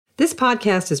This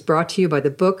podcast is brought to you by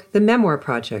the book The Memoir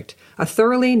Project, a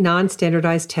thoroughly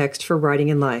non-standardized text for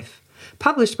writing and life,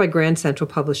 published by Grand Central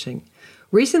Publishing.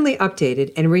 Recently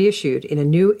updated and reissued in a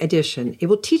new edition, it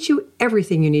will teach you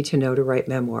everything you need to know to write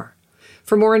memoir.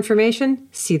 For more information,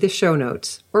 see the show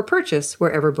notes or purchase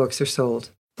wherever books are sold.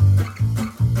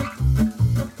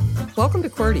 Welcome to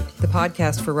QWERTY, the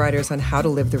podcast for writers on how to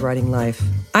live the writing life.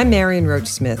 I'm Marion Roach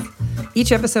Smith.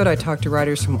 Each episode, I talk to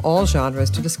writers from all genres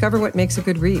to discover what makes a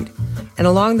good read. And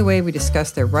along the way, we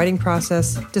discuss their writing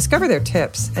process, discover their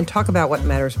tips, and talk about what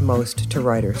matters most to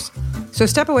writers. So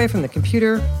step away from the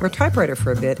computer or typewriter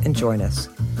for a bit and join us.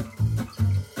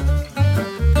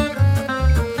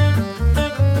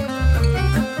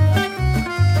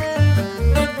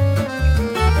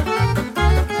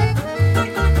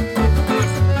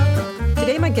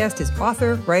 Today, my guest is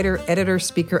author, writer, editor,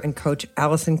 speaker, and coach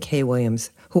Allison K. Williams,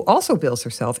 who also bills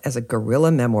herself as a guerrilla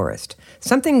memoirist,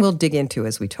 something we'll dig into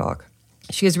as we talk.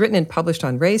 She has written and published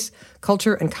on race,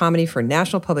 culture, and comedy for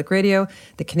National Public Radio,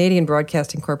 the Canadian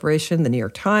Broadcasting Corporation, the New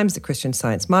York Times, the Christian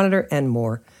Science Monitor, and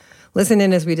more. Listen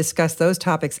in as we discuss those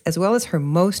topics, as well as her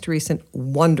most recent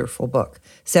wonderful book,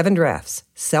 7 Drafts,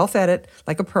 Self-Edit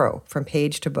Like a Pro, From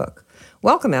Page to Book.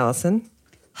 Welcome, Allison.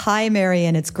 Hi,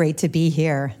 Marion. It's great to be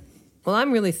here. Well,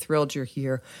 I'm really thrilled you're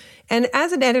here. And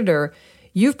as an editor,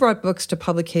 you've brought books to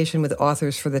publication with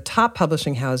authors for the top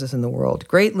publishing houses in the world,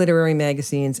 great literary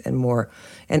magazines, and more.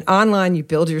 And online, you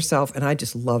build yourself, and I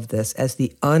just love this, as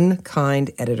the unkind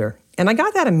editor. And I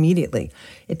got that immediately.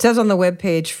 It says on the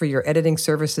webpage for your editing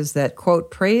services that,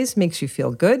 quote, praise makes you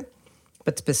feel good,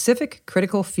 but specific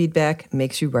critical feedback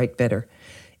makes you write better.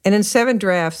 And in 7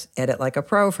 Drafts, Edit Like a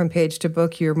Pro, From Page to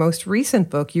Book, your most recent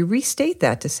book, you restate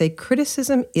that to say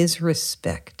criticism is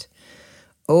respect.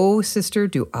 Oh, sister,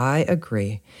 do I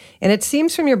agree. And it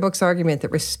seems from your book's argument that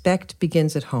respect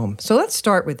begins at home. So let's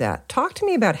start with that. Talk to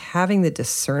me about having the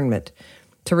discernment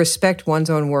to respect one's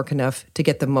own work enough to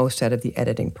get the most out of the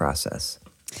editing process.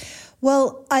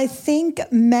 Well, I think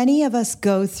many of us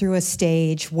go through a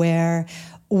stage where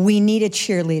we need a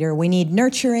cheerleader, we need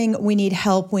nurturing, we need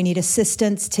help, we need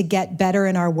assistance to get better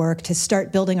in our work, to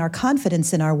start building our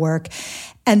confidence in our work.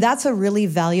 And that's a really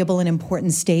valuable and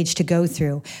important stage to go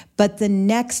through. But the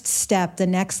next step, the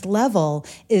next level,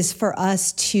 is for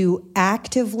us to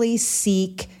actively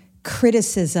seek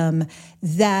criticism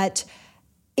that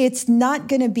it's not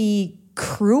going to be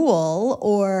cruel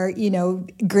or,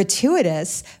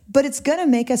 gratuitous, but it's going to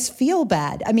make us feel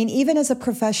bad. I mean, even as a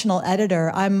professional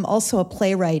editor, I'm also a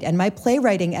playwright, and my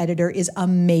playwriting editor is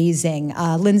amazing,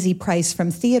 Lindsay Price from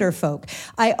Theater Folk.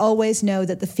 I always know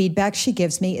that the feedback she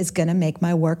gives me is going to make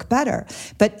my work better.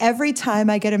 But every time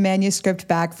I get a manuscript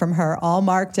back from her all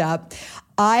marked up,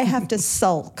 I have to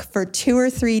sulk for 2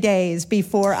 or 3 days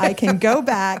before I can go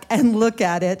back and look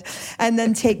at it and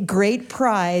then take great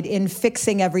pride in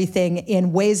fixing everything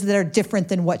in ways that are different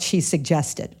than what she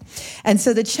suggested. And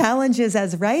so the challenge is,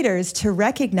 as writers, to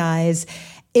recognize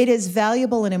it is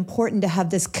valuable and important to have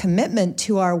this commitment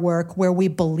to our work where we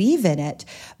believe in it,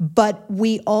 but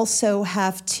we also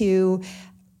have to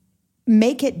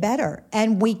make it better.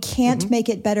 And we can't make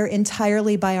it better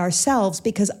entirely by ourselves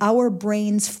because our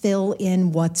brains fill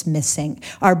in what's missing.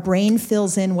 Our brain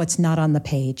fills in what's not on the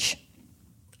page.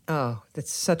 Oh,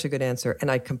 that's such a good answer.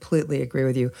 And I completely agree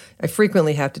with you. I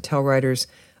frequently have to tell writers,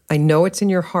 I know it's in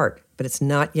your heart, but it's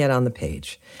not yet on the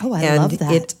page. Oh, I love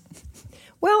that.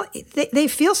 They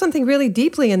feel something really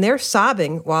deeply and they're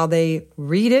sobbing while they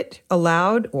read it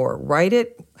aloud or write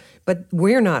it. But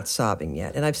we're not sobbing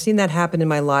yet. And I've seen that happen in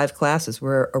my live classes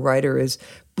where a writer is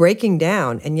breaking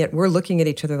down, and yet we're looking at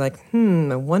each other like,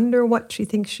 I wonder what she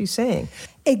thinks she's saying.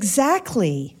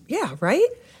 Exactly. Yeah, right?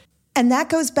 And that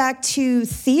goes back to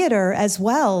theater as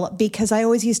well, because I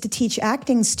always used to teach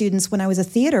acting students when I was a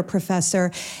theater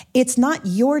professor. It's not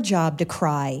your job to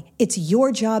cry. It's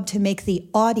your job to make the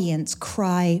audience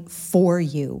cry for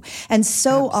you. And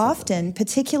so often,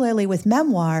 particularly with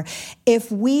memoir,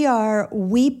 if we are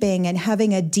weeping and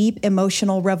having a deep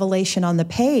emotional revelation on the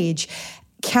page,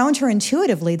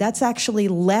 counterintuitively, that's actually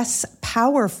less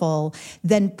powerful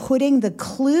than putting the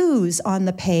clues on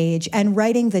the page and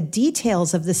writing the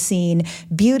details of the scene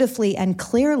beautifully and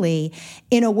clearly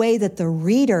in a way that the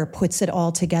reader puts it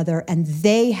all together and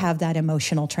they have that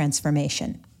emotional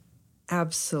transformation.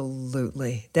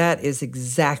 Absolutely. That is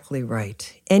exactly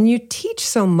right. And you teach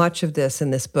so much of this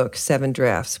in this book, 7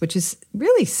 Drafts, which is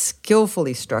really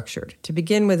skillfully structured to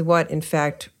begin with what, in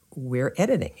fact, we're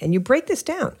editing. And you break this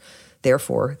down.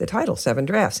 Therefore, the title, 7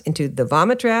 Drafts, into the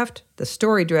vomit draft, the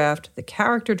story draft, the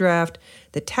character draft,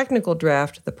 the technical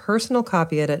draft, the personal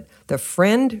copy edit, the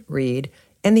friend read,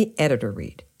 and the editor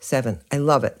read. 7. I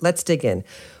love it. Let's dig in.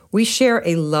 we share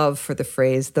a love for the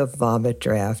phrase, the vomit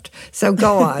draft. So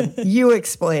go on. You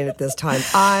explain it this time.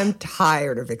 I'm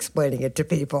tired of explaining it to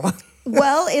people.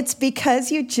 Well, it's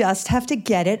because you just have to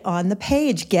get it on the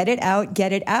page. Get it out,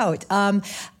 get it out.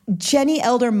 Jenny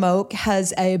Elder Moak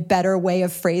has a better way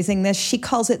of phrasing this. She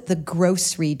calls it the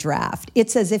grocery draft.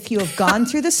 It's as if you have gone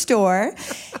through the store,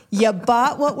 you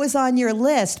bought what was on your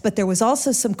list, but there was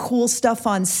also some cool stuff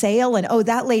on sale, and oh,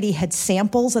 that lady had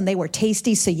samples and they were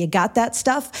tasty, so you got that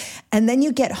stuff. And then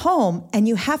you get home and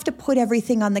you have to put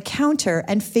everything on the counter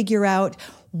and figure out,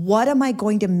 what am I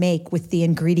going to make with the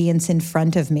ingredients in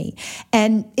front of me?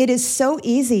 And it is so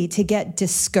easy to get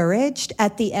discouraged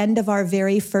at the end of our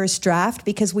very first draft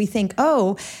because we think,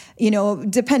 oh,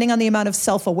 depending on the amount of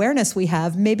self-awareness we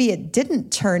have, maybe it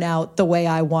didn't turn out the way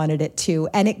I wanted it to.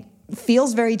 And it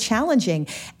feels very challenging.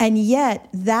 And yet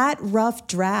that rough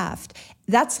draft,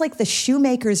 that's like the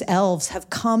shoemaker's elves have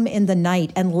come in the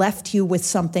night and left you with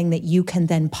something that you can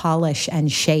then polish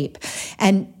and shape.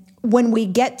 And when we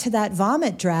get to that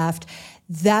vomit draft,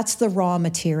 that's the raw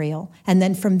material. And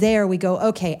then from there we go,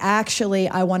 okay, actually,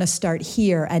 I want to start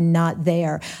here and not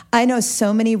there. I know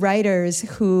so many writers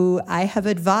who I have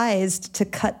advised to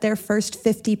cut their first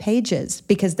 50 pages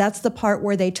because that's the part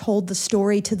where they told the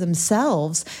story to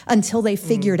themselves until they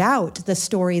figured out the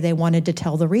story they wanted to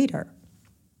tell the reader.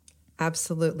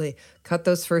 Absolutely. Cut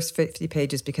those first 50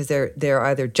 pages because they're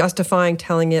either justifying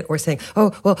telling it or saying,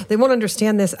 oh, well, they won't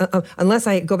understand this unless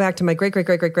I go back to my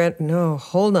great-great-great-great-grand. No,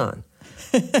 hold on.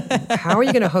 How are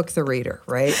you going to hook the reader,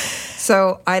 right?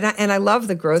 So, I love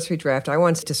the grocery draft. I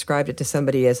once described it to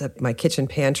somebody as my kitchen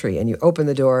pantry, and you open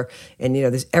the door and,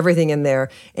 there's everything in there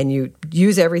and you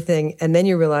use everything and then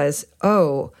you realize,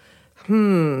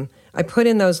 I put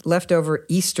in those leftover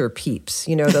Easter peeps,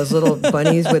 those little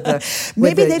bunnies with the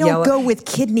Maybe they don't go with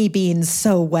kidney beans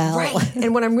so well. Right.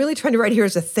 And what I'm really trying to write here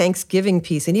is a Thanksgiving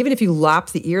piece. And even if you lop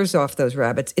the ears off those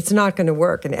rabbits, it's not going to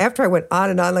work. And after I went on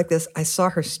and on like this, I saw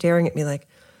her staring at me like,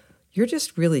 you're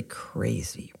just really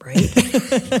crazy, right?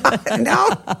 No,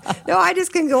 I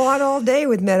just can go on all day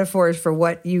with metaphors for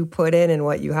what you put in and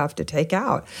what you have to take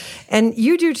out. And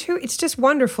you do too. It's just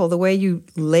wonderful the way you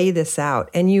lay this out.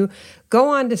 And you go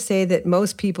on to say that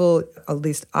most people, at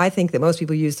least I think that most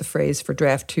people use the phrase for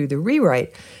draft 2, the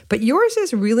rewrite, but yours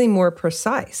is really more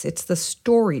precise. It's the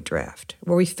story draft,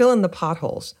 where we fill in the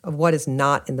potholes of what is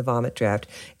not in the vomit draft.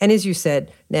 And as you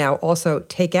said, now also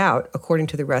take out according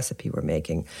to the recipe we're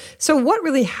making. So what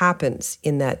really happens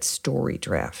in that story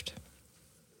draft?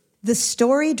 The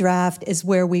story draft is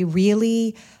where we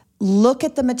really look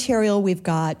at the material we've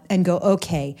got and go,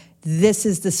 okay, this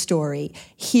is the story.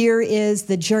 Here is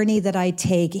the journey that I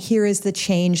take. Here is the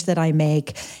change that I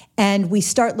make. And we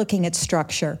start looking at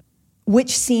structure.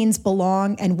 Which scenes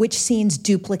belong and which scenes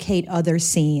duplicate other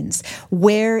scenes?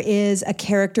 Where is a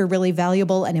character really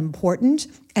valuable and important?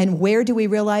 And where do we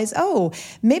realize, oh,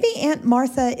 maybe Aunt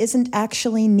Martha isn't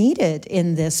actually needed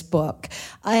in this book?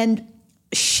 And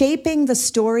shaping the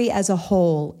story as a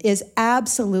whole is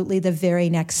absolutely the very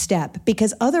next step,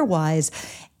 because otherwise,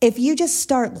 if you just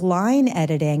start line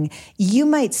editing, you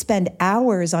might spend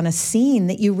hours on a scene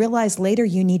that you realize later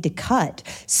you need to cut.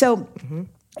 So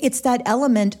it's that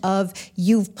element of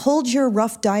you've pulled your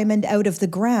rough diamond out of the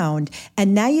ground,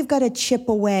 and now you've got to chip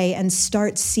away and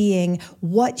start seeing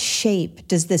what shape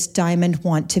does this diamond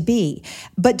want to be.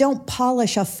 But don't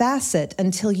polish a facet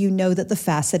until you know that the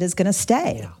facet is going to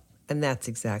stay. Yeah, and that's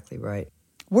exactly right.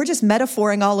 We're just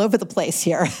metaphoring all over the place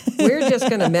here. We're just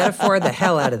going to metaphor the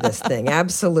hell out of this thing.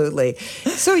 Absolutely.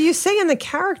 So you say in the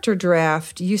character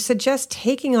draft, you suggest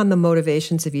taking on the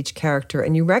motivations of each character,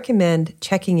 and you recommend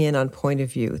checking in on point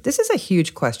of view. This is a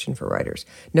huge question for writers,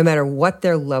 no matter what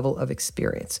their level of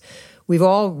experience. We've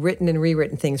all written and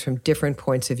rewritten things from different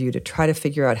points of view to try to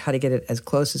figure out how to get it as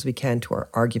close as we can to our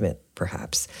argument,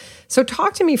 perhaps. So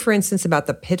talk to me, for instance, about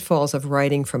the pitfalls of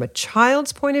writing from a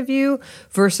child's point of view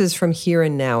versus from here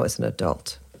and now as an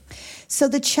adult. So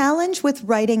the challenge with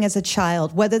writing as a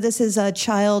child, whether this is a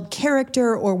child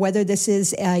character or whether this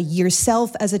is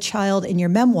yourself as a child in your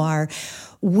memoir,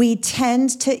 we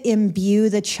tend to imbue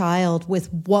the child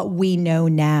with what we know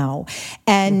now.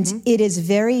 And it is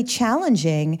very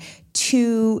challenging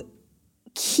to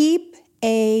keep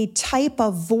a type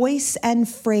of voice and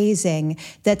phrasing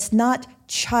that's not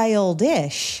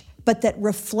childish, but that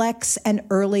reflects an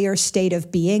earlier state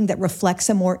of being, that reflects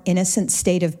a more innocent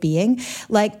state of being.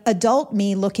 Like adult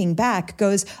me looking back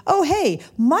goes, oh, hey,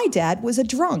 my dad was a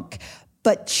drunk.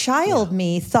 But child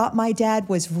me thought my dad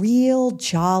was real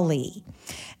jolly.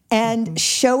 And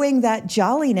showing that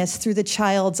jolliness through the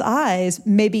child's eyes,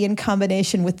 maybe in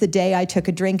combination with the day I took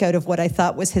a drink out of what I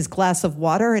thought was his glass of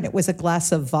water and it was a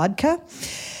glass of vodka,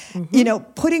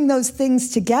 Putting those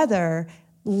things together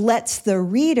lets the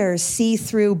reader see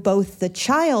through both the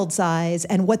child's eyes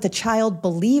and what the child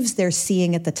believes they're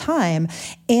seeing at the time,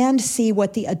 and see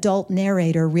what the adult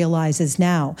narrator realizes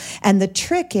now. And the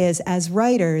trick is, as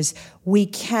writers, we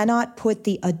cannot put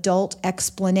the adult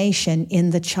explanation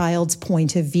in the child's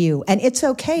point of view. And it's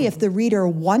okay if the reader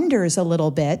wonders a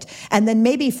little bit, and then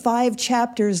maybe 5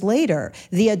 chapters later,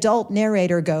 the adult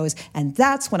narrator goes, and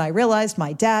that's when I realized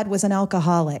my dad was an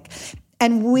alcoholic.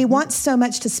 And we want so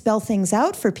much to spell things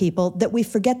out for people that we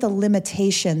forget the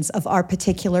limitations of our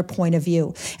particular point of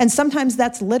view. And sometimes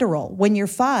that's literal. When you're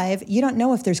 5, you don't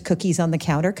know if there's cookies on the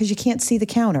counter because you can't see the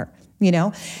counter.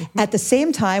 At the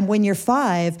same time, when you're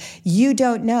 5, you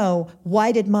don't know,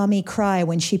 why did mommy cry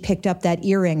when she picked up that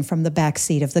earring from the back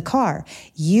seat of the car?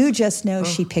 You just know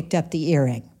she picked up the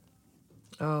earring.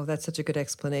 Oh, that's such a good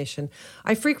explanation.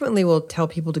 I frequently will tell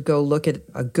people to go look at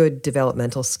a good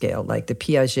developmental scale, like the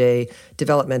Piaget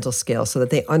developmental scale, so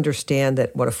that they understand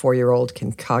that what a 4-year-old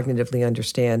can cognitively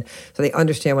understand, so they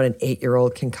understand what an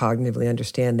 8-year-old can cognitively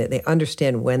understand, that they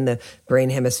understand when the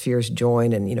brain hemispheres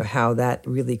join and, how that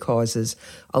really causes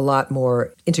a lot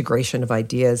more integration of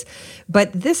ideas.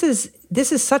 But this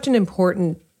is such an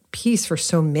important piece for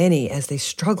so many as they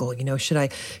struggle. Should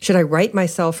I write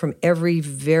myself from every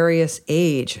various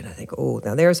age? And I think,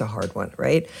 now there's a hard one,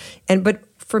 right? But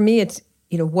for me, it's,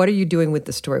 what are you doing with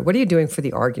the story? What are you doing for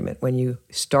the argument when you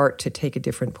start to take a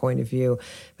different point of view?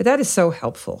 But that is so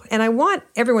helpful. And I want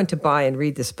everyone to buy and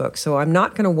read this book. So I'm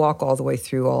not going to walk all the way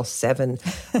through all 7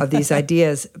 of these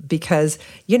ideas because,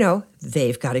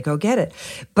 they've got to go get it.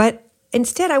 But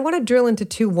instead, I want to drill into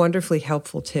 2 wonderfully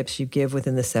helpful tips you give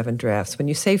within the 7 drafts. When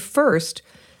you say first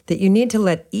that you need to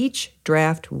let each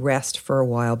draft rest for a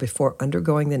while before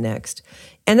undergoing the next,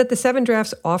 and that the 7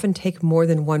 drafts often take more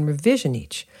than 1 revision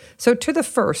each. So to the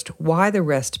first, why the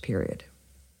rest period?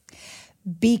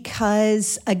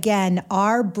 Because, again,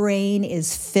 our brain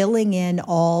is filling in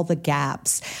all the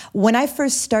gaps. When I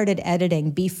first started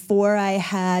editing, before I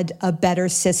had a better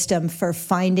system for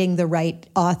finding the right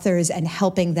authors and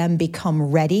helping them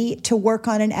become ready to work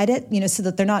on an edit, so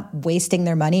that they're not wasting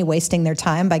their money, wasting their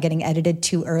time by getting edited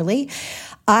too early,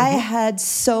 I had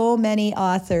so many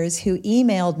authors who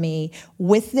emailed me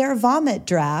with their vomit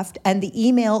draft, and the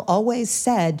email always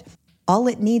said, all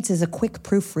it needs is a quick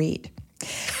proofread.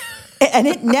 And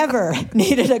it never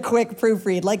needed a quick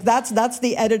proofread. Like that's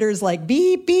the editor's like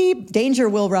beep, beep, danger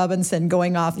Will Robinson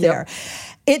going off there.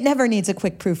 It never needs a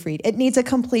quick proofread. It needs a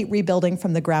complete rebuilding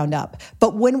from the ground up.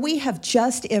 But when we have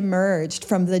just emerged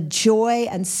from the joy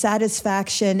and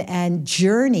satisfaction and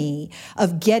journey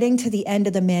of getting to the end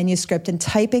of the manuscript and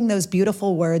typing those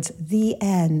beautiful words, the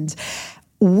end,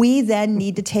 we then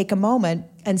need to take a moment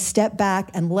and step back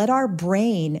and let our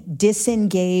brain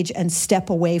disengage and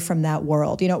step away from that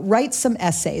world. Write some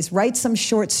essays, write some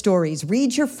short stories,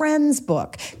 read your friend's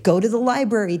book, go to the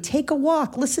library, take a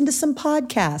walk, listen to some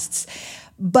podcasts.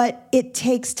 But it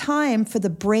takes time for the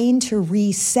brain to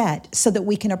reset so that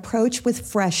we can approach with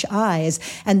fresh eyes.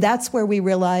 And that's where we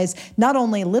realize not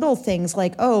only little things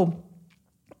like,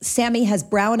 Sammy has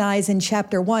brown eyes in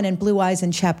chapter 1 and blue eyes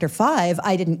in chapter 5.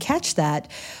 I didn't catch that.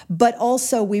 But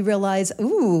also we realize,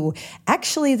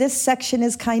 actually this section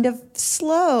is kind of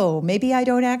slow. Maybe I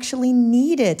don't actually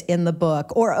need it in the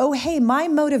book. Or, hey, my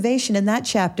motivation in that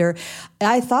chapter,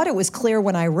 I thought it was clear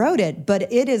when I wrote it,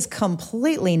 but it is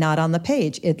completely not on the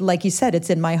page. Like you said,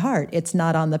 it's in my heart. It's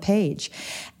not on the page.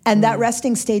 And that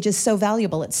resting stage is so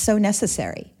valuable. It's so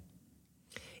necessary.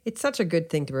 It's such a good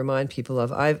thing to remind people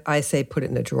of. I say put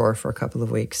it in a drawer for a couple of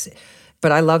weeks.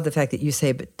 But I love the fact that you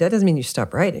say, but that doesn't mean you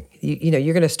stop writing.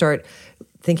 You're going to start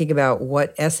thinking about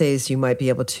what essays you might be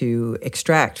able to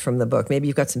extract from the book. Maybe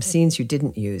you've got some scenes you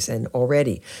didn't use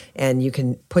already, and you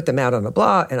can put them out on a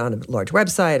blog and on a large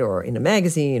website or in a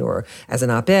magazine or as an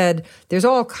op-ed. There's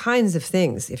all kinds of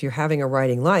things, if you're having a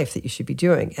writing life, that you should be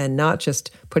doing, and not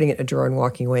just putting it in a drawer and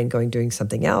walking away and doing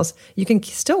something else. You can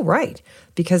still write,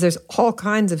 because there's all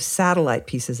kinds of satellite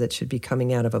pieces that should be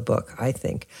coming out of a book, I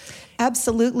think.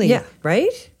 Absolutely. Yeah,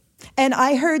 right? And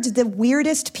I heard the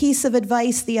weirdest piece of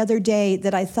advice the other day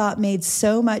that I thought made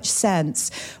so much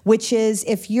sense, which is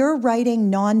if you're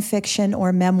writing nonfiction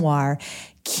or memoir,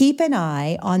 keep an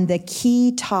eye on the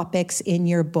key topics in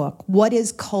your book. What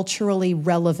is culturally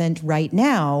relevant right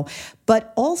now?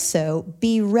 But also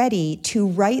be ready to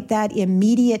write that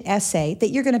immediate essay that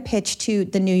you're going to pitch to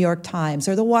the New York Times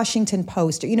or the Washington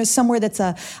Post, or somewhere that's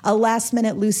a last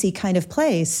minute Lucy kind of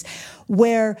place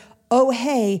where,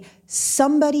 hey,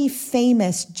 somebody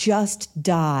famous just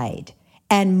died,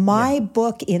 and my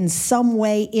book in some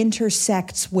way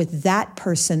intersects with that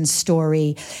person's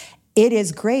story. it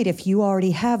is great if you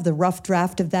already have the rough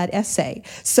draft of that essay.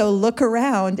 So look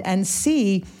around and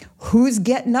see who's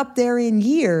getting up there in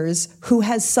years, who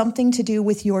has something to do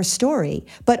with your story.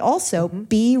 But also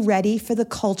be ready for the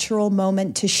cultural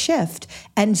moment to shift.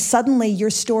 And suddenly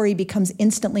your story becomes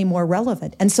instantly more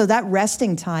relevant. And so that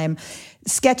resting time,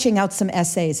 sketching out some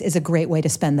essays is a great way to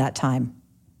spend that time.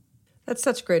 That's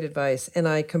such great advice, and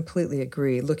I completely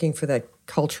agree. Looking for that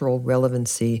cultural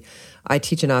relevancy. I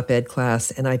teach an op-ed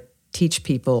class, and I teach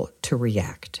people to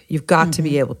react. You've got to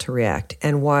be able to react.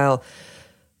 And while,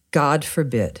 God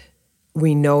forbid,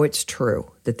 we know it's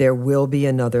true that there will be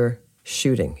another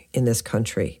shooting in this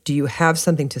country, do you have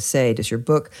something to say? Does your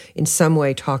book in some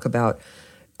way talk about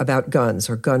guns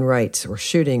or gun rights or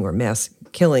shooting or mass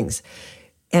killings?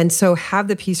 And so have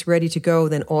the piece ready to go,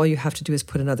 then all you have to do is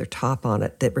put another top on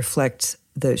it that reflects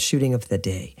the shooting of the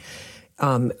day.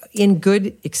 In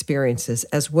good experiences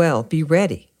as well, be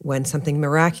ready when something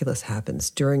miraculous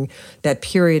happens. During that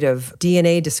period of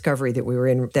DNA discovery that we were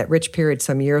in, that rich period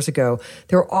some years ago,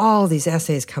 there were all these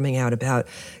essays coming out about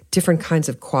different kinds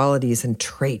of qualities and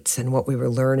traits and what we were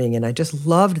learning. And I just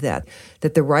loved that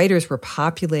the writers were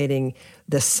populating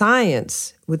the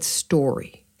science with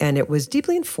story. And it was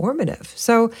deeply informative.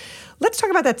 So let's talk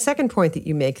about that second point that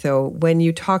you make, though, when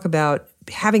you talk about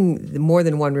having more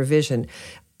than one revision.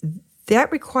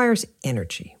 That requires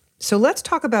energy. So let's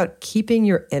talk about keeping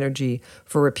your energy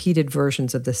for repeated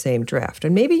versions of the same draft.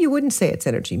 And maybe you wouldn't say it's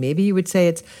energy. Maybe you would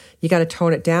say you got to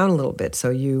tone it down a little bit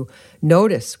so you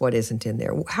notice what isn't in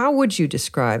there. How would you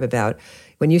describe about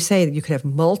when you say that you could have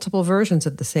multiple versions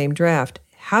of the same draft,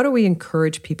 how do we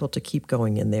encourage people to keep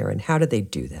going in there, and how do they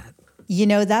do that? You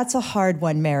know, that's a hard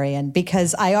one, Marian,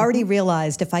 because I already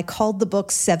realized if I called the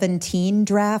book 17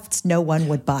 drafts, no one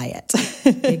would buy it.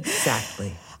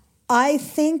 Exactly. I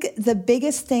think the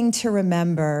biggest thing to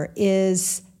remember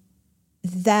is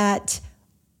that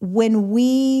when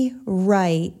we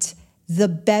write, the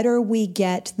better we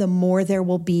get, the more there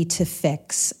will be to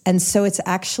fix. And so it's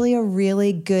actually a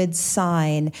really good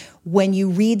sign when you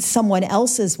read someone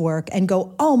else's work and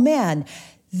go, oh man,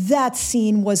 that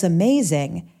scene was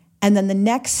amazing. And then the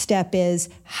next step is,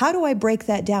 how do I break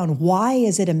that down? Why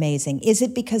is it amazing? Is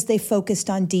it because they focused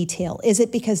on detail? Is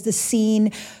it because the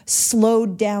scene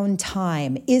slowed down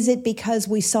time? Is it because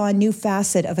we saw a new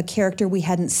facet of a character we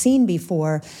hadn't seen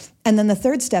before? And then the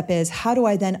third step is, how do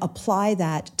I then apply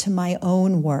that to my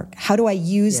own work? How do I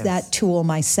use that tool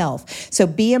myself? So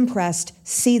be impressed,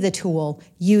 see the tool,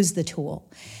 use the tool.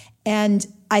 And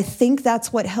I think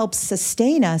that's what helps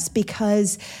sustain us,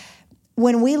 because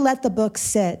when we let the book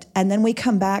sit and then we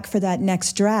come back for that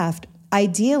next draft,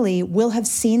 ideally we'll have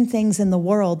seen things in the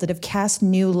world that have cast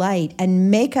new light and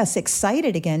make us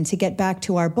excited again to get back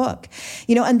to our book.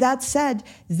 You know, and that said,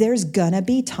 there's gonna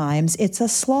be times it's a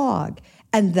slog.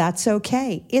 And that's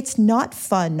okay. It's not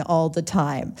fun all the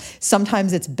time.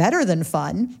 Sometimes it's better than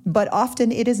fun, but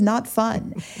often it is not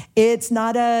fun. It's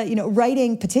not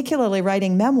writing, particularly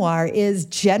writing memoir, is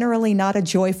generally not a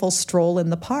joyful stroll in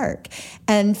the park.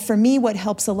 And for me, what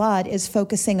helps a lot is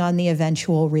focusing on the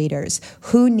eventual readers.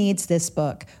 Who needs this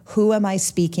book? Who am I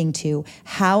speaking to?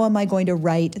 How am I going to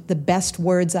write the best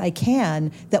words I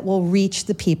can that will reach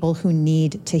the people who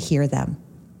need to hear them?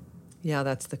 Yeah,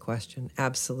 that's the question.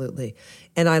 Absolutely.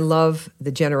 And I love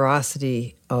the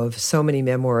generosity of so many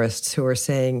memoirists who are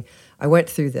saying, I went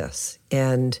through this,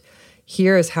 and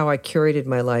here is how I curated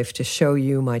my life to show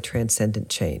you my transcendent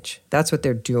change. That's what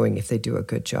they're doing if they do a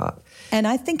good job. And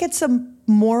I think it's a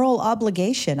moral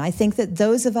obligation. I think that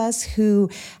those of us who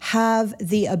have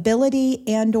the ability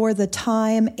and or the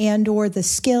time and or the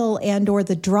skill and or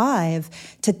the drive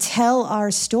to tell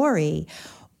our story,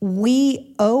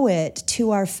 we owe it to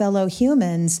our fellow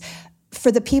humans.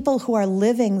 For the people who are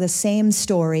living the same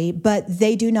story, but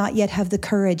they do not yet have the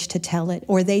courage to tell it,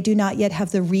 or they do not yet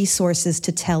have the resources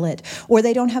to tell it, or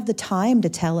they don't have the time to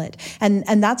tell it.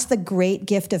 And that's the great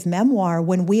gift of memoir,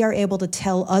 when we are able to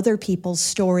tell other people's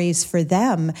stories for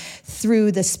them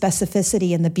through the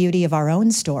specificity and the beauty of our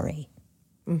own story.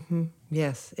 Mm-hmm.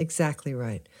 Yes, exactly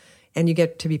right. And you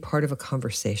get to be part of a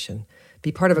conversation.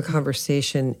 Be part of a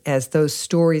conversation as those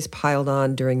stories piled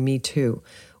on during Me Too.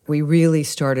 We really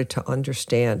started to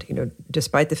understand,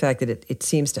 despite the fact that it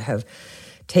seems to have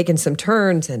taken some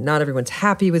turns and not everyone's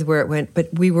happy with where it went, but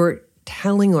we were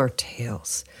telling our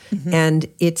tales. Mm-hmm. And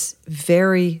it's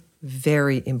very,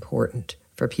 very important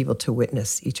for people to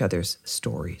witness each other's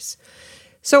stories.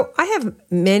 So I have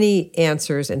many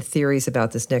answers and theories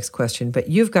about this next question, but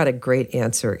you've got a great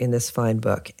answer in this fine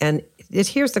book. And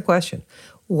here's the question.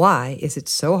 Why is it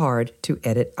so hard to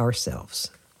edit ourselves?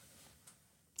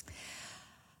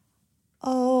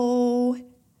 Oh,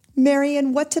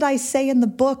 Marian, what did I say in the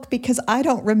book? Because I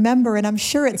don't remember, and I'm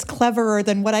sure it's cleverer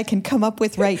than what I can come up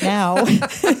with right now.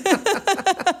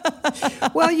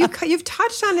 Well, you've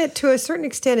touched on it to a certain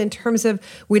extent in terms of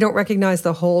we don't recognize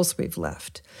the holes we've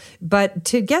left. But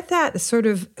to get that sort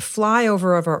of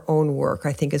flyover of our own work,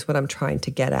 I think is what I'm trying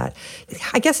to get at.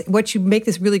 I guess what you make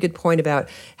this really good point about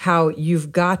how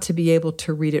you've got to be able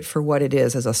to read it for what it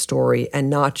is as a story and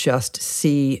not just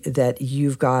see that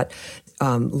you've got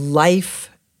life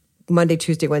Monday,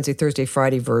 Tuesday, Wednesday, Thursday,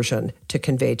 Friday version to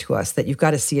convey to us, that you've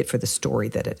got to see it for the story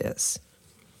that it is.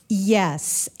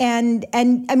 Yes. And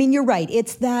I mean, you're right.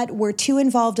 It's that we're too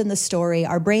involved in the story.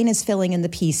 Our brain is filling in the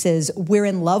pieces. We're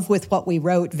in love with what we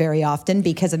wrote very often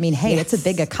because, I mean, hey, It's a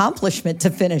big accomplishment to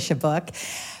finish a book.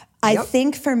 I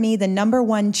think for me, the number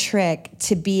one trick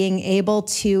to being able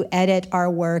to edit our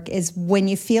work is when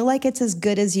you feel like it's as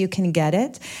good as you can get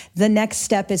it, the next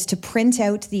step is to print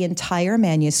out the entire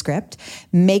manuscript,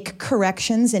 make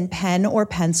corrections in pen or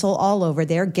pencil all over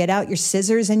there, get out your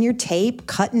scissors and your tape,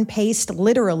 cut and paste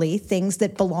literally things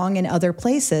that belong in other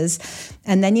places,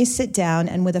 and then you sit down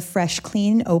and with a fresh,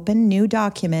 clean, open, new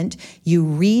document, you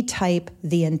retype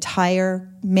the entire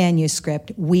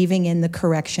manuscript, weaving in the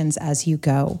corrections as you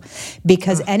go.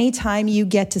 Because anytime you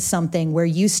get to something where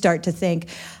you start to think,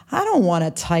 I don't want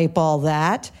to type all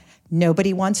that,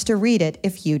 nobody wants to read it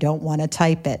if you don't want to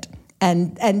type it.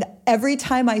 And every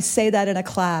time I say that in a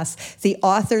class, the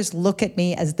authors look at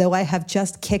me as though I have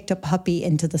just kicked a puppy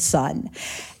into the sun.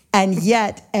 And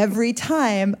yet, every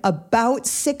time, about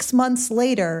 6 months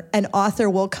later, an author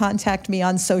will contact me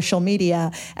on social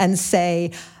media and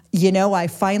say, I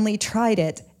finally tried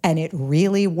it and it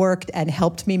really worked and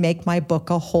helped me make my book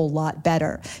a whole lot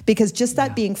better. Because just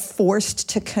that being forced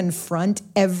to confront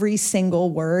every single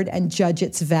word and judge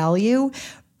its value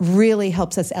really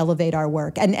helps us elevate our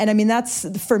work. And I mean,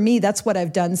 for me, that's what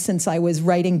I've done since I was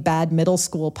writing bad middle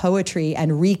school poetry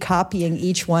and recopying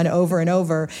each one over and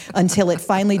over until it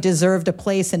finally deserved a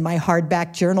place in my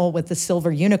hardback journal with the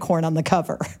silver unicorn on the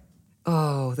cover.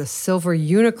 Oh, the silver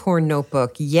unicorn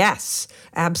notebook. Yes,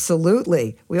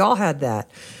 absolutely. We all had that.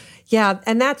 Yeah,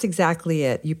 and that's exactly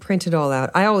it. You print it all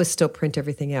out. I always still print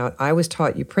everything out. I was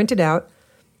taught you print it out.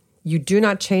 You do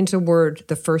not change a word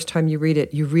the first time you read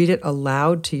it. You read it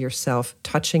aloud to yourself,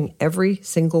 touching every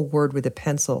single word with a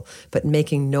pencil, but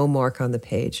making no mark on the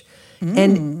page.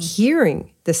 And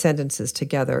hearing the sentences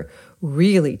together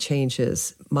really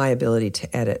changes my ability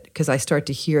to edit, because I start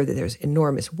to hear that there's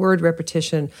enormous word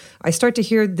repetition. I start to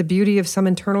hear the beauty of some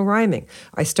internal rhyming.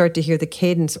 I start to hear the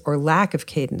cadence or lack of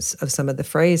cadence of some of the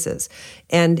phrases.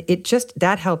 And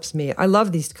that helps me. I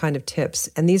love these kind of tips.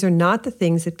 And these are not the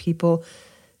things that people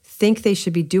think they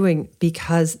should be doing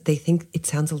because they think it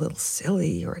sounds a little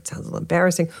silly or it sounds a little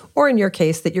embarrassing, or in your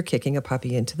case, that you're kicking a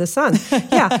puppy into the sun.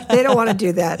 Yeah, they don't want to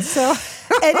do that. So,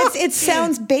 and it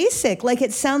sounds basic. Like,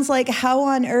 it sounds like, how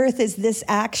on earth is this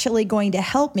actually going to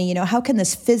help me? How can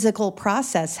this physical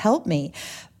process help me?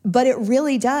 But it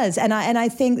really does. And I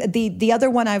think the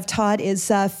other one I've taught is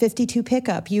 52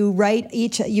 pickup. You write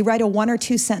a 1 or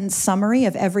 2 sentence summary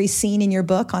of every scene in your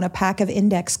book on a pack of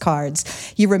index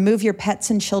cards. You remove your pets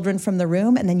and children from the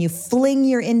room, and then you fling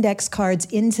your index cards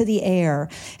into the air,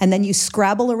 and then you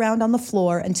scrabble around on the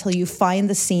floor until you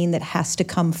find the scene that has to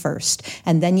come first.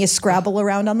 And then you scrabble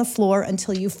around on the floor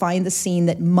until you find the scene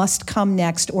that must come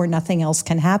next, or nothing else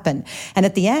can happen. And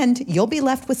at the end, you'll be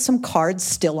left with some cards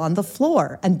still on the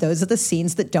floor. And those are the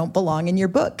scenes that don't belong in your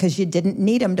book because you didn't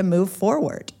need them to move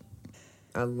forward.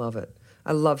 I love it.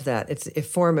 I love that. It's a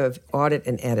form of audit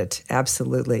and edit.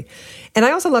 Absolutely. And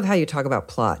I also love how you talk about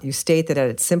plot. You state that at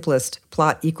its simplest,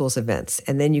 plot equals events.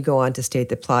 And then you go on to state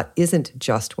that plot isn't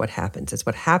just what happens. It's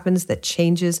what happens that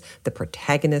changes the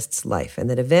protagonist's life, and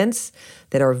that events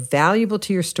that are valuable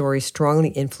to your story strongly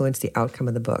influence the outcome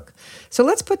of the book. So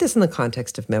let's put this in the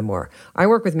context of memoir. I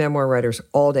work with memoir writers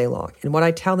all day long. And what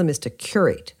I tell them is to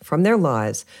curate from their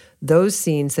lives those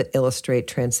scenes that illustrate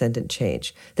transcendent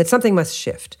change, that something must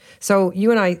shift. So you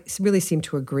and I really seem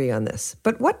to agree on this.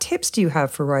 But what tips do you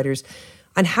have for writers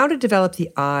on how to develop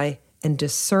the eye and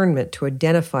discernment to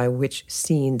identify which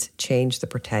scenes change the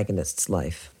protagonist's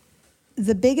life?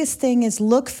 The biggest thing is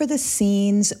look for the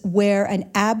scenes where an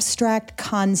abstract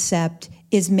concept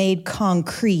is made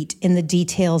concrete in the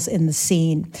details in the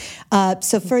scene.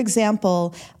 So for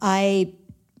example, I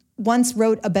once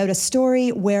wrote about a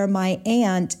story where my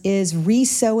aunt is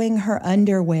resewing her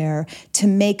underwear to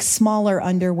make smaller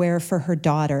underwear for her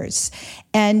daughters.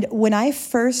 And when I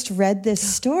first read this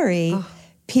story,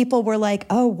 people were like,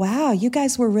 oh, wow, you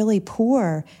guys were really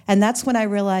poor. And that's when I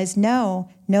realized, no,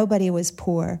 nobody was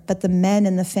poor, but the men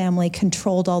in the family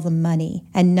controlled all the money,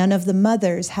 and none of the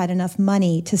mothers had enough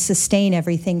money to sustain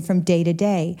everything from day to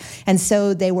day. And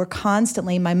so they were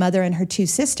constantly, my mother and her two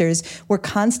sisters were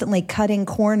constantly cutting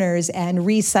corners and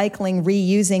recycling,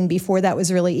 reusing before that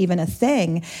was really even a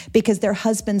thing, because their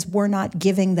husbands were not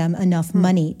giving them enough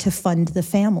money to fund the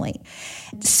family.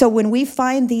 So when we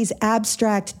find these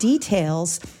abstract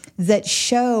details that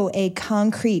show a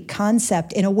concrete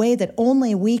concept in a way that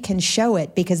only we can show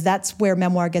it, because that's where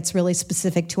memoir gets really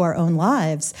specific to our own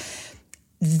lives,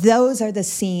 those are the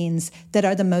scenes that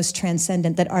are the most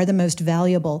transcendent, that are the most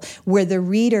valuable, where the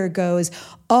reader goes,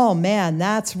 oh man,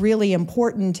 that's really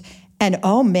important. And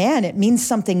oh man, it means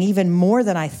something even more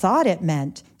than I thought it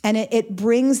meant. And it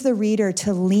brings the reader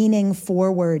to leaning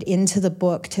forward into the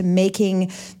book, to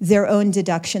making their own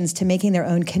deductions, to making their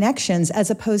own connections, as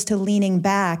opposed to leaning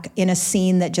back in a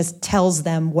scene that just tells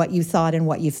them what you thought and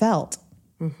what you felt.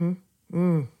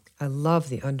 Mm-hmm. I love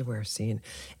the underwear scene.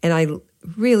 And I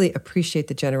really appreciate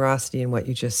the generosity in what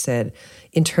you just said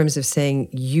in terms of saying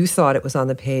you thought it was on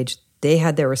the page, they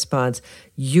had their response,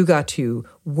 you got to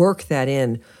work that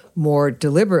in more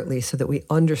deliberately so that we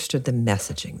understood the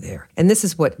messaging there. And this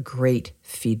is what great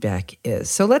feedback is.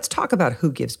 So let's talk about who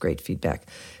gives great feedback.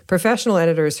 Professional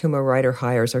editors whom a writer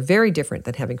hires are very different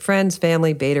than having friends,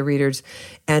 family, beta readers,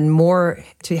 and more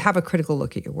to have a critical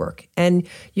look at your work. And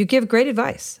you give great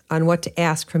advice on what to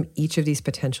ask from each of these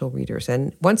potential readers.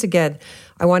 And once again,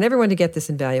 I want everyone to get this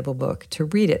invaluable book, to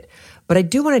read it. But I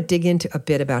do want to dig into a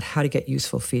bit about how to get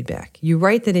useful feedback. You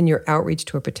write that in your outreach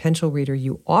to a potential reader,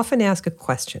 you often ask a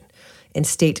question and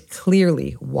state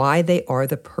clearly why they are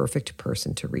the perfect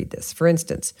person to read this. For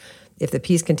instance, if the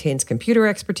piece contains computer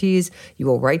expertise, you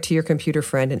will write to your computer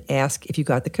friend and ask if you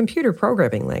got the computer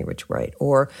programming language right.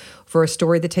 Or for a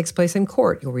story that takes place in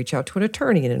court, you'll reach out to an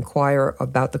attorney and inquire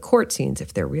about the court scenes,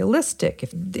 if they're realistic,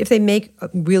 if they make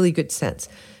really good sense.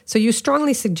 So you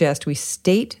strongly suggest we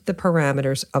state the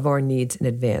parameters of our needs in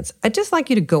advance. I'd just like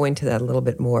you to go into that a little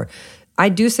bit more. I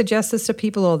do suggest this to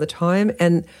people all the time,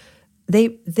 and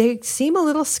they seem a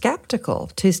little skeptical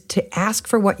to ask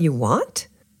for what you want.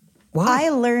 Why? I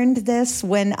learned this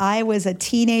when I was a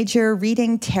teenager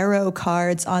reading tarot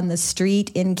cards on the street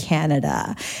in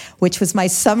Canada, which was my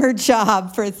summer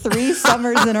job for 3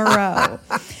 summers in a row.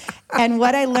 And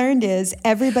what I learned is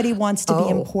everybody wants to be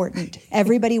important.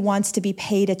 Everybody wants to be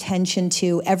paid attention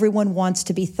to. Everyone wants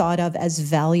to be thought of as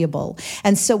valuable.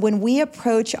 And so when we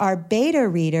approach our beta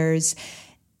readers,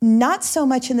 not so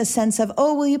much in the sense of,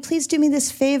 oh, will you please do me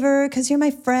this favor because you're my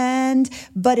friend,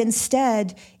 but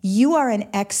instead, you are an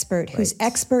expert whose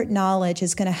expert knowledge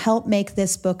is going to help make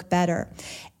this book better.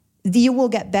 You will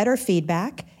get better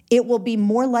feedback. It will be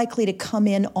more likely to come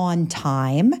in on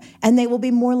time, and they will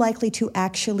be more likely to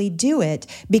actually do it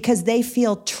because they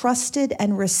feel trusted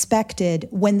and respected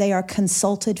when they are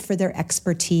consulted for their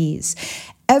expertise.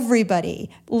 Everybody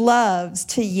loves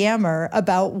to yammer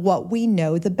about what we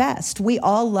know the best. We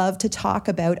all love to talk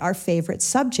about our favorite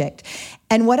subject.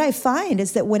 And what I find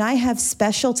is that when I have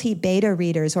specialty beta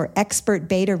readers or expert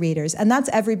beta readers, and that's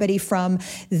everybody from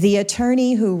the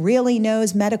attorney who really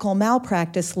knows medical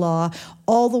malpractice law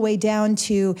all the way down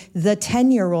to the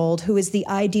 10-year-old who is the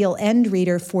ideal end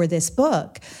reader for this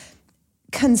book,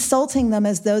 consulting them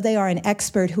as though they are an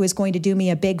expert who is going to do me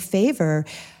a big favor,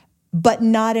 but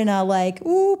not in a like,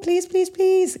 ooh, please, please,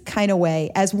 please kind of way,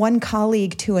 as one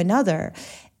colleague to another.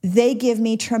 They give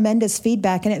me tremendous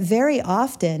feedback, and it very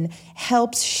often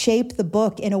helps shape the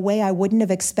book in a way I wouldn't have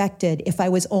expected if I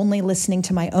was only listening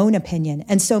to my own opinion.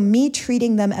 And so me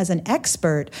treating them as an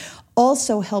expert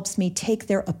also helps me take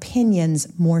their opinions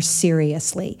more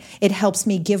seriously. It helps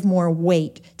me give more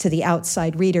weight to the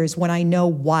outside readers when I know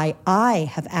why I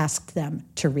have asked them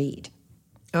to read.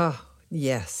 Oh,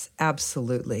 yes,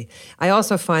 absolutely. I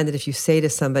also find that if you say to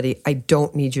somebody, I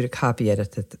don't need you to copy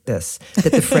edit this,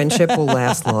 that the friendship will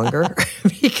last longer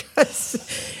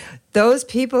because those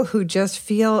people who just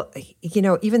feel,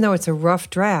 even though it's a rough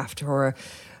draft or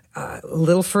a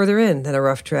little further in than a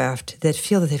rough draft, that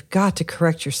feel that they've got to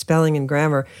correct your spelling and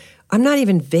grammar. I'm not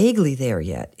even vaguely there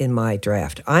yet in my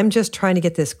draft. I'm just trying to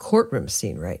get this courtroom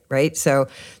scene right? So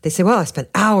they say, well, I spent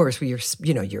hours where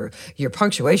your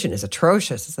punctuation is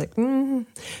atrocious. It's like,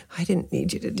 I didn't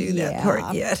need you to do that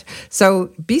part yet.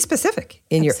 So be specific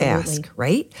in your ask,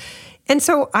 right? And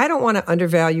so I don't want to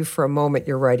undervalue for a moment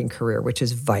your writing career, which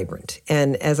is vibrant.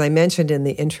 And as I mentioned in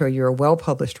the intro, you're a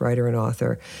well-published writer and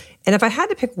author. And if I had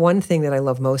to pick one thing that I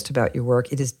love most about your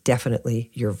work, it is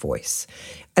definitely your voice.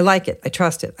 I like it. I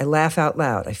trust it. I laugh out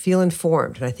loud. I feel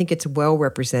informed. And I think it's well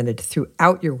represented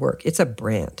throughout your work. It's a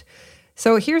brand.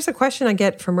 So here's a question I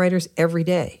get from writers every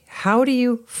day. How do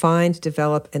you find,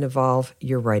 develop, and evolve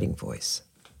your writing voice?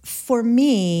 For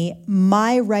me,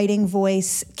 my writing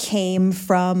voice came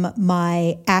from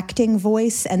my acting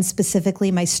voice and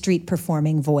specifically my street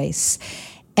performing voice.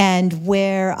 And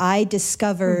where I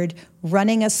discovered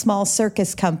running a small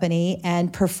circus company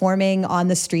and performing on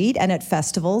the street and at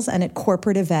festivals and at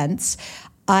corporate events,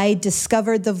 I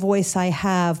discovered the voice I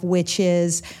have, which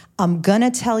is, I'm going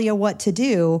to tell you what to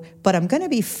do, but I'm going to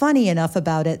be funny enough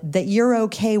about it that you're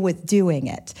okay with doing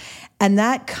it. And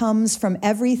that comes from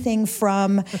everything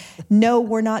from, no,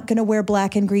 we're not going to wear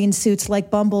black and green suits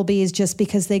like bumblebees just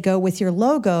because they go with your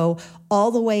logo, all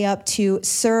the way up to,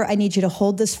 sir, I need you to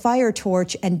hold this fire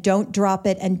torch and don't drop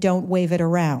it and don't wave it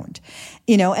around.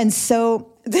 And so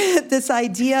this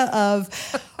idea of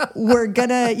we're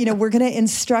gonna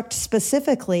instruct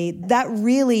specifically, that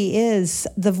really is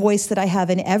the voice that I have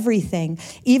in everything.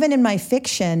 Even in my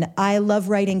fiction, I love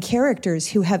writing characters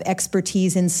who have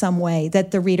expertise in some way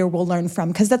that the reader will learn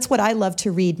from, because that's what I love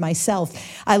to read myself.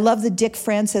 I love the Dick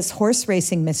Francis horse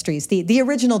racing mysteries, the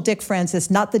original Dick Francis,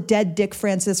 not the dead Dick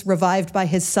Francis revived by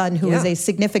his son, who is a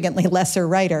significantly lesser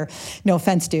writer. No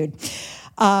offense, dude.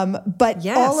 But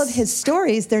all of his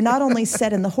stories, they're not only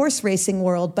set in the horse racing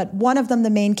world, but one of them, the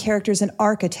main character, is an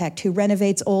architect who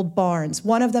renovates old barns.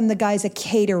 One of them, the guy's a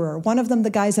caterer. One of them,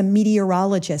 the guy's a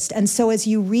meteorologist. And so as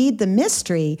you read the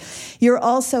mystery, you're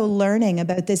also learning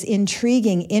about this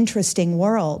intriguing, interesting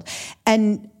world.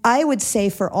 And I would say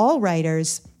for all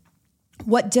writers,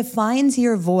 what defines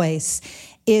your voice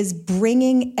is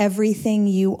bringing everything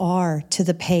you are to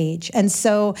the page. And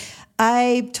so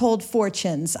I told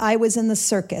fortunes. I was in the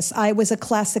circus. I was a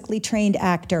classically trained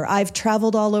actor. I've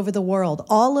traveled all over the world.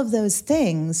 All of those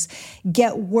things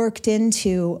get worked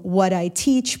into what I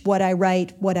teach, what I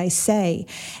write, what I say.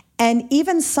 And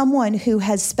even someone who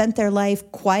has spent their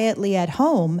life quietly at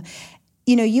home,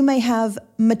 you may have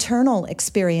maternal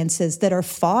experiences that are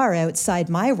far outside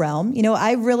my realm.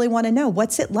 I really want to know,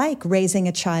 what's it like raising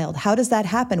a child? How does that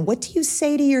happen? What do you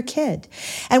say to your kid?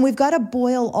 And we've got to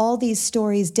boil all these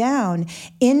stories down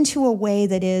into a way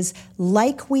that is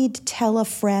like we'd tell a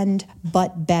friend,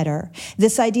 but better.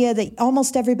 This idea that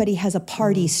almost everybody has a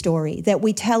party story that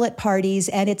we tell at parties,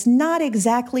 and it's not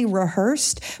exactly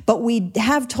rehearsed, but we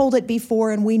have told it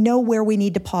before, and we know where we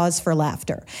need to pause for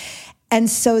laughter. And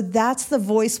so that's the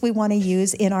voice we want to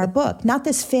use in our book. Not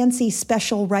this fancy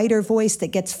special writer voice that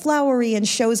gets flowery and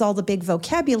shows all the big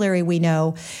vocabulary we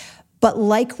know, but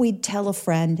like we'd tell a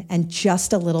friend and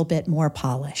just a little bit more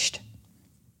polished.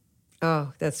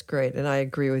 Oh, that's great. And I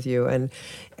agree with you. And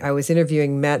I was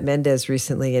interviewing Matt Mendez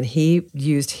recently, and he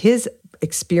used his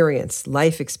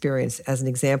life experience, as an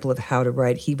example of how to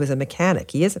write. He was a mechanic.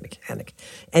 He is a mechanic.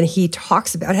 And he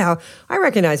talks about how I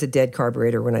recognize a dead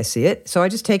carburetor when I see it, so I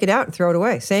just take it out and throw it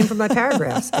away. Same for my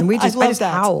paragraphs. And I just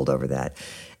howled over that.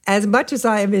 As much as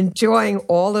I am enjoying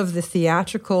all of the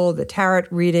theatrical, the tarot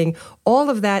reading, all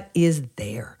of that is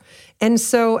there. And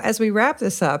so as we wrap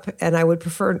this up, and I would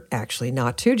prefer actually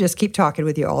not to, just keep talking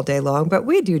with you all day long, but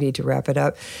we do need to wrap it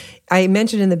up. I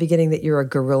mentioned in the beginning that you're a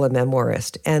guerrilla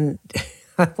memoirist, and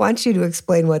I want you to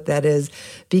explain what that is,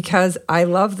 because I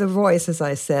love the voice, as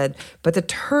I said, but the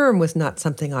term was not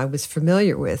something I was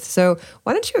familiar with. So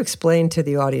why don't you explain to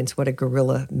the audience what a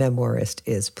guerrilla memoirist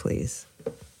is, please?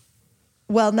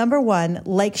 Well, number one,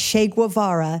 like Che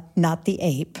Guevara, not the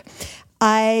ape,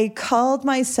 I called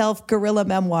myself guerrilla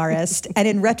memoirist, and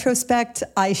in retrospect,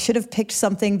 I should have picked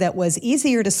something that was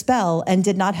easier to spell and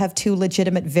did not have two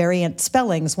legitimate variant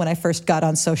spellings when I first got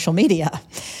on social media.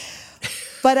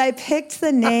 But I picked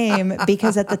the name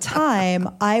because at the time,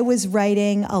 I was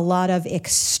writing a lot of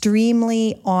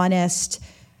extremely honest,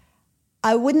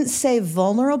 I wouldn't say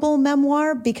vulnerable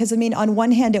memoir, because, on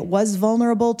one hand, it was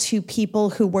vulnerable to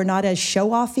people who were not as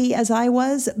show-offy as I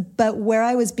was, but where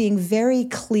I was being very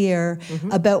clear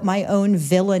about my own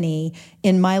villainy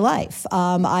in my life.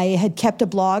 I had kept a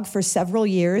blog for several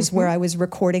years where I was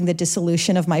recording the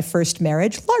dissolution of my first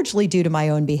marriage, largely due to my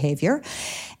own behavior,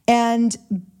 and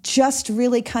just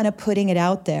really kind of putting it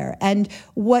out there. And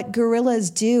what guerrillas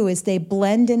do is they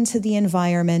blend into the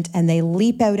environment and they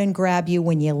leap out and grab you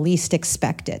when you least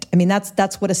expect it.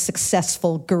 That's what a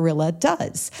successful guerrilla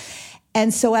does.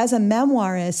 And so as a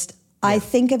memoirist, I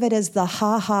think of it as the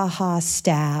ha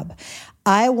stab.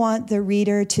 I want the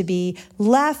reader to be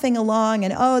laughing along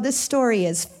and, oh, this story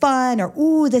is fun, or,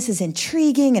 ooh, this is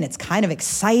intriguing and it's kind of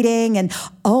exciting, and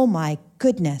oh my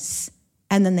goodness.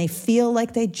 And then they feel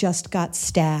like they just got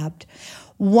stabbed.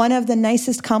 One of the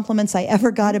nicest compliments I ever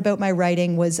got about my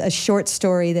writing was a short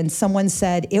story. Then someone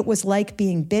said, it was like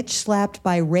being bitch slapped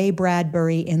by Ray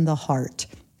Bradbury in the heart.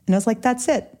 And I was like, that's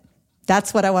it.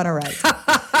 That's what I want to write.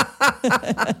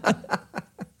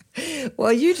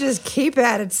 Well, you just keep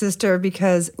at it, sister,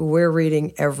 because we're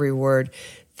reading every word.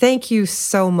 Thank you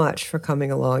so much for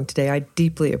coming along today. I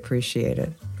deeply appreciate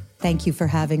it. Thank you for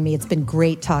having me. It's been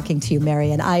great talking to you,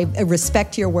 Mary, and I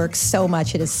respect your work so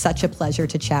much. It is such a pleasure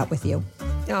to chat with you.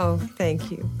 Oh,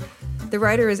 thank you. The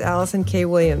writer is Allison K.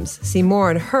 Williams. See more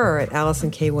on her at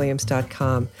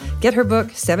AllisonKWilliams.com. Get her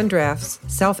book, 7 Drafts,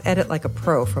 Self-Edit Like a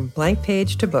Pro, From Blank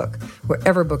Page to Book,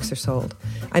 wherever books are sold.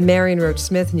 I'm Marion Roach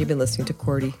Smith, and you've been listening to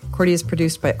Cordy. Cordy is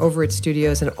produced by Over It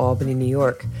Studios in Albany, New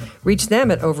York. Reach them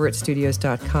at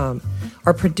overitstudios.com.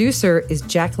 Our producer is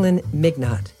Jacqueline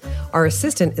Mignot. Our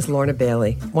assistant is Lorna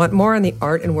Bailey. Want more on the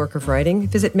art and work of writing?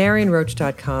 Visit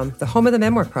MarionRoach.com, the home of the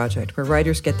Memoir Project, where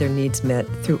writers get their needs met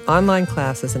through online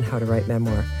classes in how to write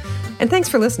memoir. And thanks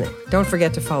for listening. Don't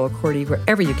forget to follow Cordy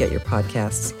wherever you get your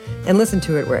podcasts and listen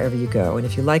to it wherever you go. And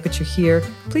if you like what you hear,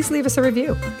 please leave us a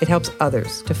review. It helps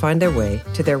others to find their way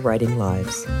to their writing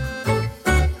lives.